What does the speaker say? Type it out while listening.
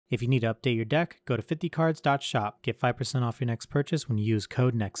If you need to update your deck, go to 50cards.shop. Get 5% off your next purchase when you use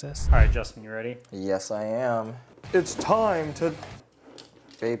code Nexus. All right, Justin, you ready? Yes, I am. It's time to...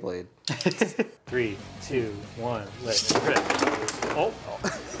 Beyblade. 3, 2, 1, let's rip. Oh.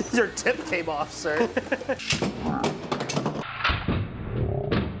 Your tip came off, sir.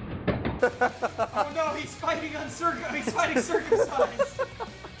 Oh no, he's fighting circumcised.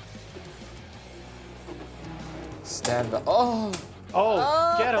 Stand up. Oh!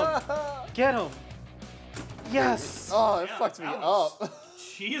 Oh, get him. Get him. Yes. Oh, it fucked me up.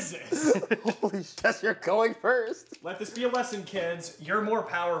 Jesus. Holy shit, you're going first. Let this be a lesson, kids. You're more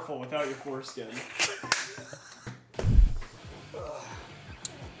powerful without your foreskin.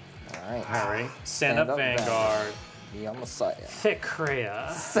 Alright. Alright. Stand up Vanguard. Yeah, Messiah.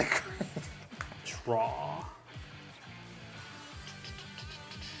 Thegrea. Draw.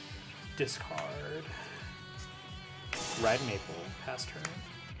 Discard. Ride Maple. Pass turn.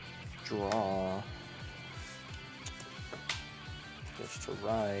 Draw. Switch to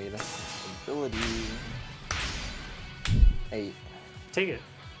ride. Ability. 8. Take it.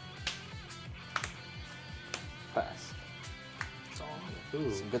 Pass. That's all.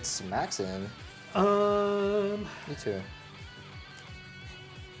 Ooh. Some good smacks in. Me too.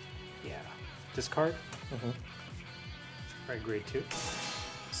 Yeah. Discard. Right, grade 2.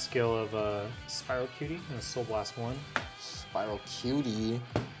 Skill of Spiral Cutie and a Soul Blast 1. Spiral Cutie.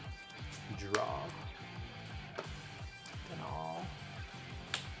 Draw. Then I'll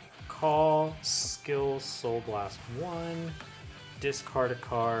call skill Soul Blast 1. Discard a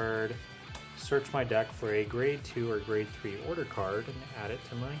card. Search my deck for a grade 2 or grade 3 order card and add it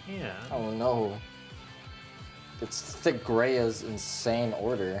to my hand. Oh no. It's Thegrea's insane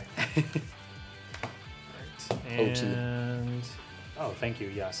order. Right. And oh, thank you.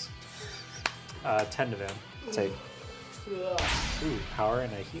 Yes. 10 to Van. Take. Ooh, power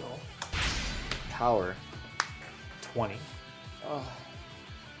and a heal. Power. 20. Oh.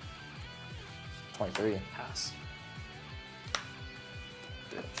 23. Pass.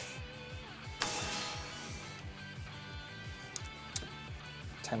 Bitch.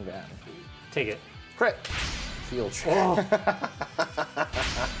 10 Van. Take it. Crit. Field trick. Oh.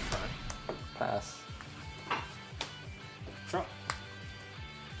 Pass. Drop.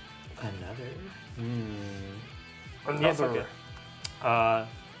 Another. Another. Yeah, fuck it.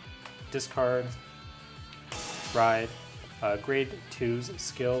 Discard. Ride. Grade 2's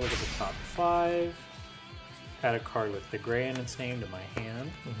skill. Look at the top 5. Add a card with Thegrea in its name to my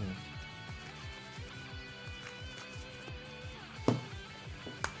hand.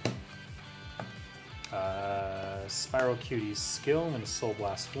 Spiral Cutie's skill. I'm going to Soul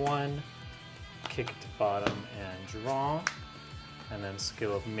Blast 1. Kick it to bottom and draw. And then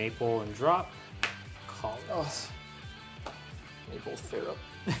skill of Maple and drop. Call it. Oh. Maple syrup.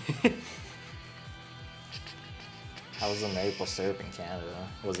 How was the maple syrup in Canada?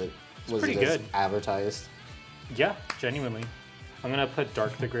 Was it pretty good. Advertised? Yeah, genuinely. I'm gonna put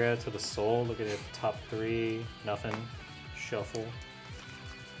Dark Thegrea to the soul. Look at it, top 3, nothing. Shuffle.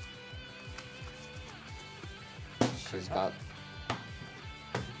 She's got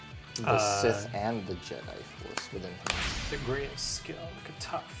the Sith and the Jedi Force within him. Thegrea's skill. Look at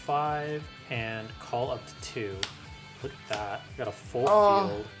top 5 and call up to 2. Look at that. You got a full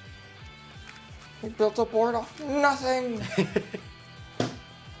field. He built a board off nothing.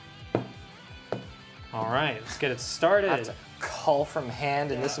 All right, let's get it started. I have to call from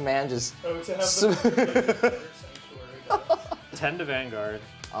hand, and this man just. Oh, to have the 10 to Vanguard.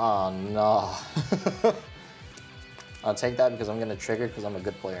 Oh no. I'll take that because I'm gonna trigger because I'm a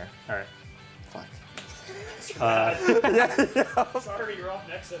good player. All right. Fuck. Sorry, you're off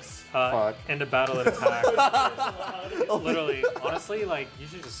Nexus. Fuck. End of battle at attack. Literally, honestly, like you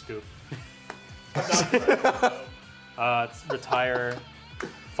should just scoop. Retire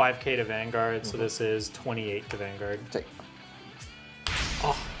 5k to Vanguard, so this is 28 to Vanguard. Take.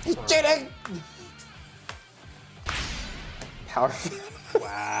 Oh, you cheating! Power.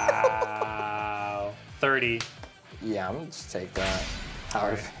 Wow. 30. Yeah, I'm gonna just take that.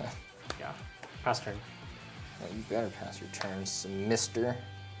 Power. Yeah. Pass turn. Well, you better pass your turns, mister.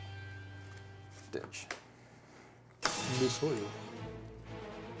 Ditch.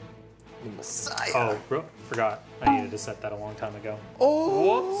 The Messiah. Oh, bro, forgot. I needed to set that a long time ago.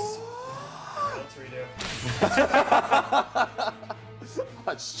 Oh! Whoops. Let's redo.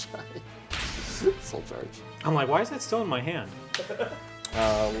 Watch try. Soul charge. I'm like, why is that still in my hand?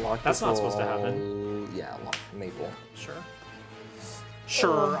 Lock That's not this supposed to wall. happen. Yeah, lock Maple. Sure.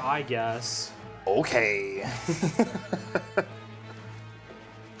 Sure, I guess. Okay. You want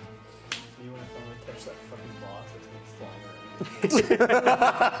to finally catch that fucking moth that's been flying around.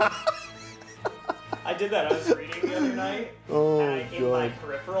 I did that. I was reading the other night, and in my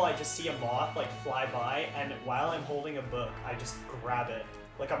peripheral, I just see a moth like fly by, and while I'm holding a book, I just grab it.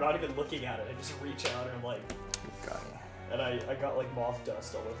 Like I'm not even looking at it. I just reach out and I'm like, got it. And I got like moth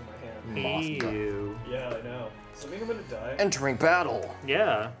dust all over my hand. Ew. Yeah, I know. Does that mean I'm gonna die? Entering battle.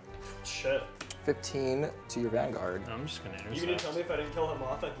 Yeah. Shit. 15 to your Vanguard. I'm just gonna intercept. You gonna tell me if I didn't kill that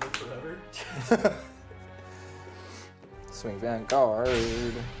moth, I'd live forever? Swing Vanguard.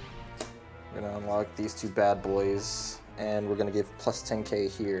 We're gonna unlock these two bad boys, and we're gonna give plus 10k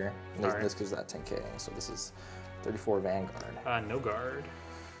here. And this, Alright. this gives that 10k, so this is 34 Vanguard. No guard.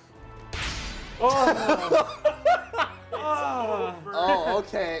 Oh! Oh,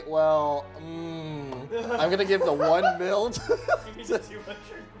 okay. Well, I'm gonna give the 1 mil.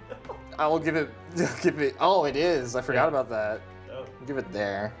 I will give it. Oh, it is. I forgot about that. Oh. Give it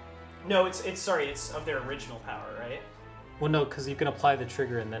there. No, it's of their original power, right? Well, no, because you can apply the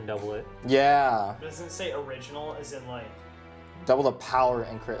trigger and then double it. Yeah. It doesn't say original, as in like. Double the power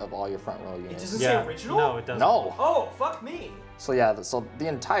and crit of all your front row It units. doesn't say original. No, it doesn't. No. Oh, fuck me. So yeah, so the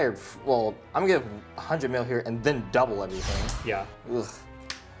entire. Well, I'm gonna give 100 mil here and then double everything. Yeah. Ugh.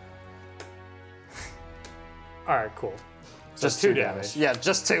 All right, cool. So Just 2 2 damage. Yeah,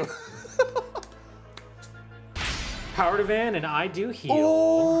 just 2. Power to Van, and I do heal.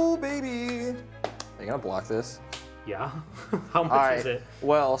 Oh, baby. Are you gonna block this? Yeah. How much Alright, is it?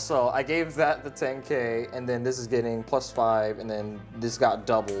 well, so I gave that the 10k, and then this is getting plus 5, and then this got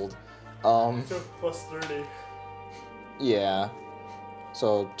doubled. So plus 30. Yeah.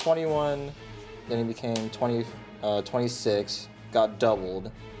 So 21, then it became 26, got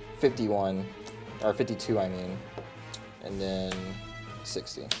doubled, 51, or 52, I mean, and then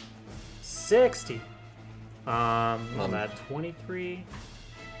 60. 60. I'm at 23.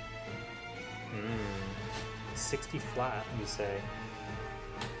 60 flat, you say.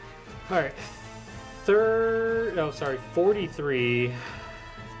 All right. 43,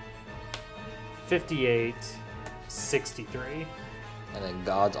 58, 63. And then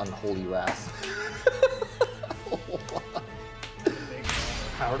God's unholy wrath.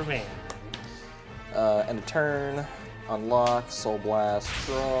 Power to man. And a turn, unlock, soul blast,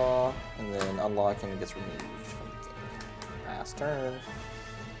 draw, and then unlock and it gets removed from the last turn.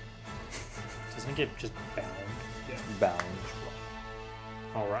 Doesn't it get just bound? Bound.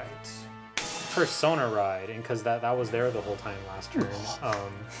 All right. Persona ride, and because that was there the whole time last turn.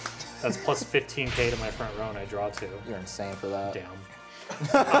 That's plus 15k to my front row, and I draw 2. You're insane for that. Damn.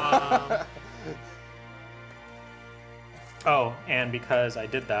 Oh, and because I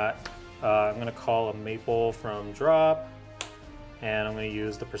did that, I'm gonna call a maple from drop, and I'm gonna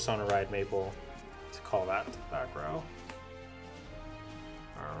use the Persona Ride maple to call that to the back row.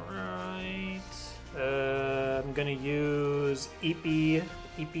 All right. I'm gonna use Eepy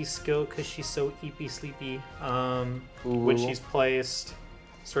skill because she's so Eepy sleepy. When she's placed,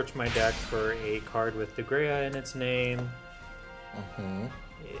 search my deck for a card with Thegrea in its name.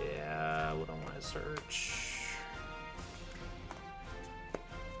 Yeah, what do I want to search?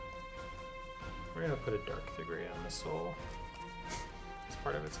 We're gonna put a dark Thegrea on the soul. It's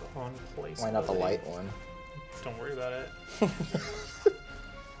part of its own place. Why not the light one? Don't worry about it.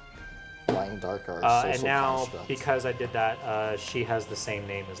 Light and dark are And social now, constructs. because I did that, she has the same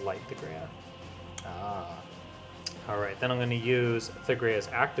name as Light Thegrea. Ah. Alright, then I'm going to use Thegrea's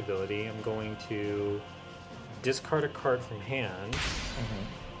act ability. I'm going to discard a card from hand,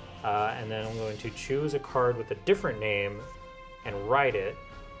 and then I'm going to choose a card with a different name and write it,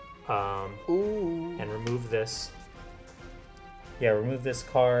 and remove this. Yeah, remove this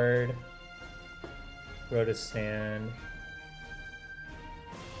card. Road to stand.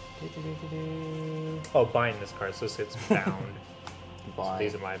 Oh, bind this card, so it's bound. So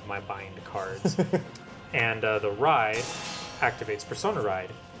these are my bind cards. And the ride activates Persona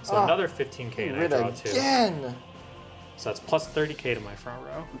Ride. So another 15k and I draw 2. Again! So that's plus 30k to my front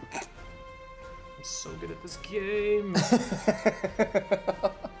row. I'm so good at this game. Me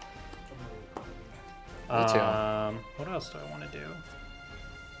too. What else do I want to do?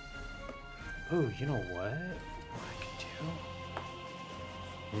 Oh, you know what? What I could do?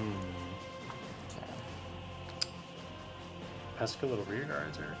 Pesca little rear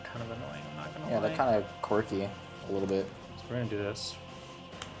guards are kind of annoying, I'm not gonna lie. Yeah, they're kind of quirky a little bit. So we're gonna do this.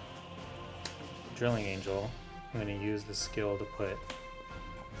 Drilling Angel. I'm gonna use the skill to put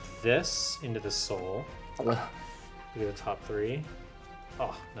this into the soul. Look at the top 3.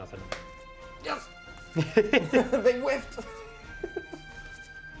 Oh, nothing. Yes! They whiffed!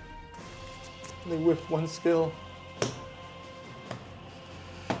 They whiffed one skill.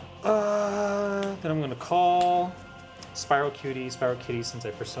 Then I'm gonna call. Spiral Kitty, since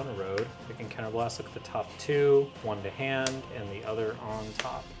I Persona Road. I can Counterblast, look at the top 2, one to hand, and the other on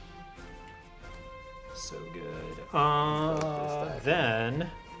top. So good. Then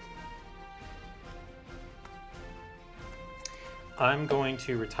I'm going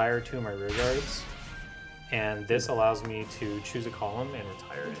to retire 2 of my rear guards, and this allows me to choose a column and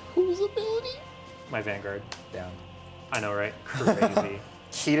retire it. Whose ability? My Vanguard. Down. I know, right? Crazy.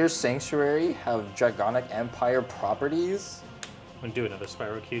 Keter's Sanctuary have Dragonic Empire properties? I'm gonna do another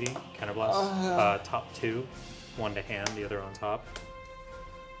Spiral Cutie, Counterblast. Top 2, one to hand, the other on top.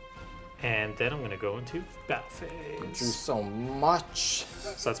 And then I'm gonna go into battle phase. Do so much.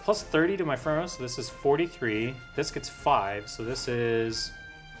 So that's plus 30 to my front row, so this is 43. This gets 5, so this is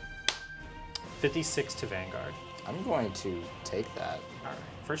 56 to Vanguard. I'm going to take that. All right,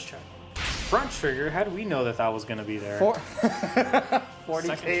 first check. Front trigger, how do we know that that was gonna be there?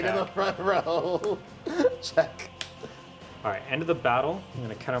 40k to the front row. Check. All right, end of the battle. I'm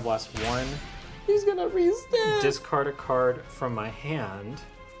gonna Counterblast 1. He's gonna restand. Discard a card from my hand.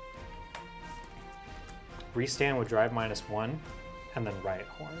 Restand with drive -1, and then Riot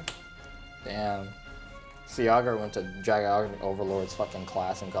Horn. Damn. Siaga went to Dragon Overlord's fucking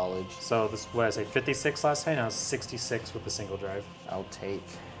class in college. So this, what did I say, 56 last time? Now it's 66 with the single drive. I'll take.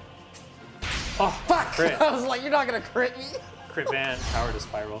 Oh, fuck! Crit. I was like, you're not gonna crit me. Crit Van, Power to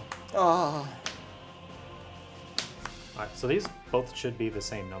Spiral. Oh. Alright, so these both should be the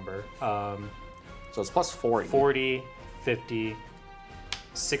same number. So it's plus 40. 40, 50,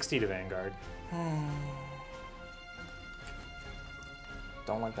 60 to Vanguard.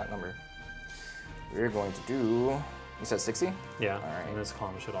 Don't like that number. We're going to do, you said 60? Yeah, all right. And this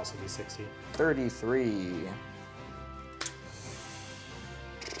column should also be 60. 33.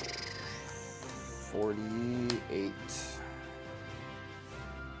 48.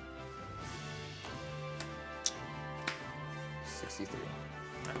 63.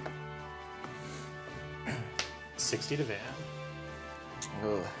 60 to Van.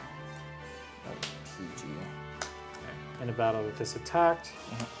 Ugh. PG. In a battle with this attacked,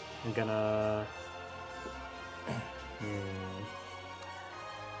 I'm gonna...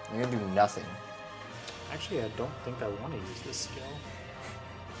 You're gonna do nothing. Actually, I don't think I want to use this skill.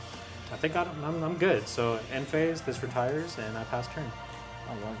 I think I'm good. So end phase, this retires, and I pass turn.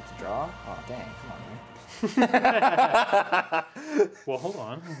 Oh, you want to draw? Oh, dang, come on, man. Well, hold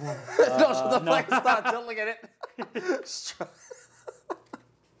on. No, shut the fuck, stop, don't look at it.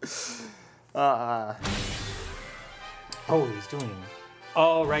 Oh, he's doing...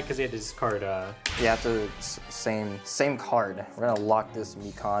 Oh, right, because he had to discard... You have to, same card. We're gonna lock this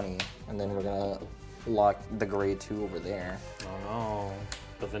Mikani, and then we're gonna lock the gray 2 over there. Oh no.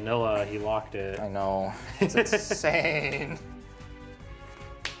 The vanilla, he locked it. I know. It's insane.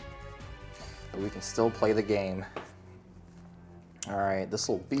 But we can still play the game. Alright, this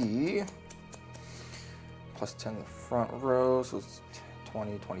will be plus 10 in the front row, so it's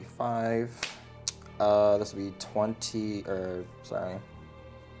 20, 25. This will be 20, or sorry,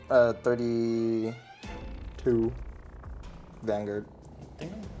 32 Vanguard. I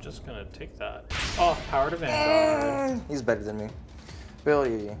think I'm just gonna take that. Oh, Power to Vanguard. He's better than me.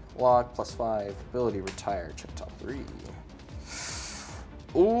 Ability, lock, plus 5. Ability, retire, check top 3.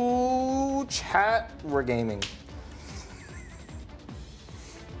 Ooh, chat, we're gaming.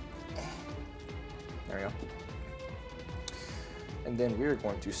 There we go. And then we're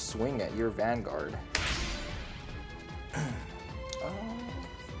going to swing at your Vanguard.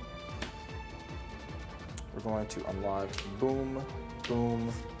 We're going to unlock boom,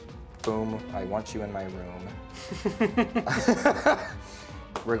 boom, boom. I want you in my room.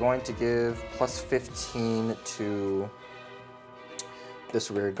 We're going to give plus 15 to this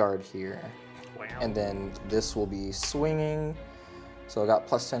rear guard here. Wow. And then this will be swinging. So I got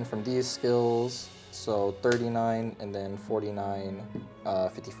plus 10 from these skills. So 39 and then 49,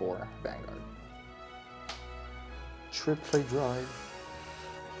 54 Vanguard. Triple drive.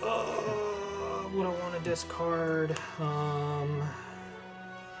 What I want to discard? Yeah,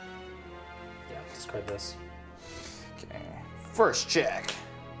 discard this. Okay. First check.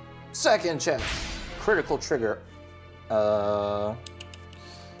 Second check. Critical trigger. We'll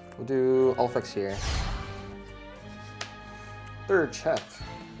do Ulfix here. Third check.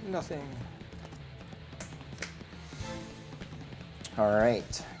 Nothing.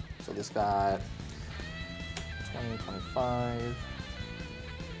 Alright. So this got 20, 25.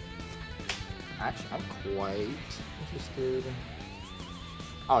 Actually, I'm quite interested.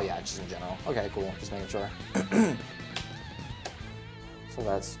 Oh yeah, just in general. Okay, cool. Just making sure. So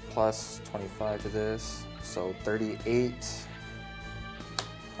that's plus 25 to this. So 38.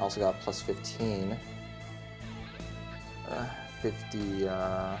 I also got plus 15. 50,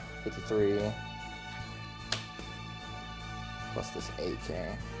 53. Plus this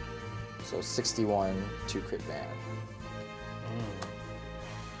 8k. So 61, 2 crit ban.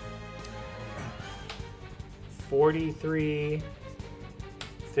 43,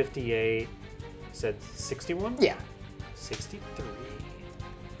 58, said 61? Yeah. 63.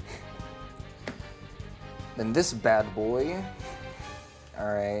 Then this bad boy.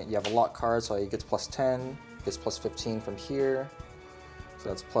 Alright, you have a lock card, so he gets plus 10, gets plus 15 from here. So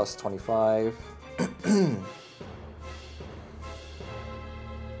that's plus 25.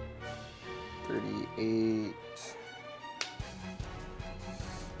 38.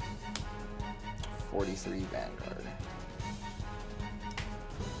 43 Vanguard.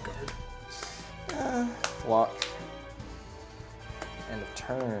 Lock. End of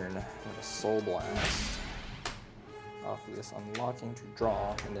turn with a Soul Blast. Off of this, unlocking to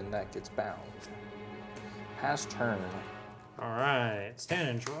draw, and then that gets bound. Pass turn. Alright, stand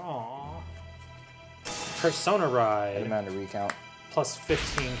and draw. Persona Ride. Demand to recount. Plus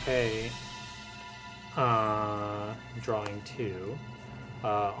 15k. Drawing 2.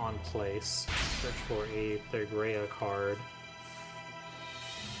 On place. Search for a Thegrea card.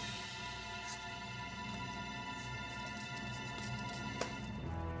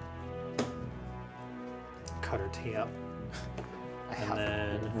 Cutter tape. I And have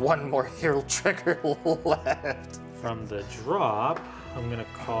then one more hero trigger left. from the drop, I'm gonna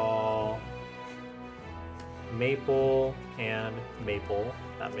call Maple and Maple.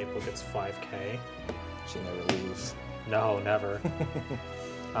 That Maple gets 5k. She never leaves. No, never.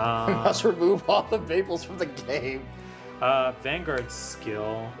 Must remove all the maples from the game. Vanguard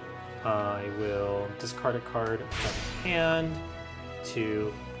skill. I will discard a card from hand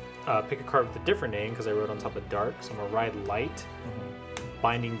to pick a card with a different name because I wrote on top of dark. So I'm gonna ride light,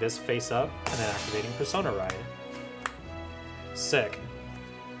 binding this face up, and then activating Persona Ride. Sick.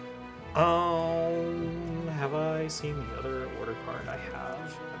 Have I seen the other order card? I have.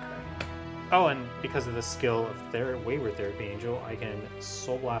 Okay. Oh, and because of the skill of their Wayward Therapy Angel, I can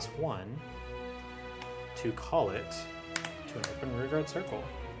Soul Blast 1 to call it to an open rearguard circle.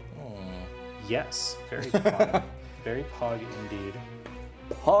 Yes, very pog. Very pog indeed.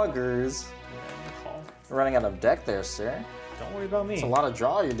 Poggers. Call. We're running out of deck there, sir. Don't worry about me. It's a lot of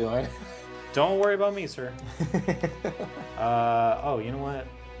draw you're doing. Don't worry about me, sir. Oh, you know what?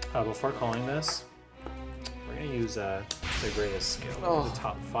 Before calling this, we're gonna use Thegrea's skill. Oh. The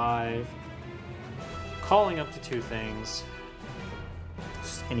top 5. Calling up to 2 things.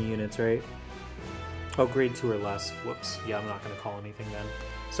 Just any units, right? Oh, grade 2 or less. Whoops. Yeah, I'm not gonna call anything then.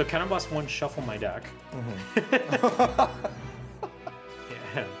 So Counterblast 1, shuffle my deck.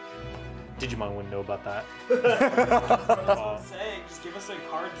 Yeah. Digimon wouldn't know about that. That's what I'm saying. Just give us a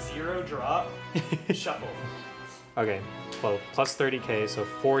card 0 drop. Shuffle. Okay, well, plus 30k, so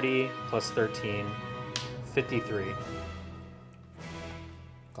 40 plus 13, 53.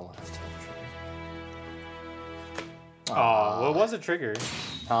 The last time. Oh, well, it was a trigger.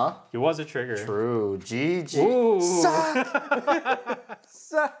 Huh? It was a trigger. True. GG. Ooh. Suck!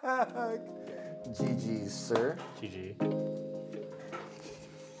 Suck! GG's, sir. GG.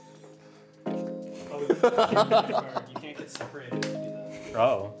 Oh, you can't get separated if you do that.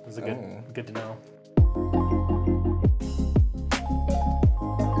 Oh, that's a good to know.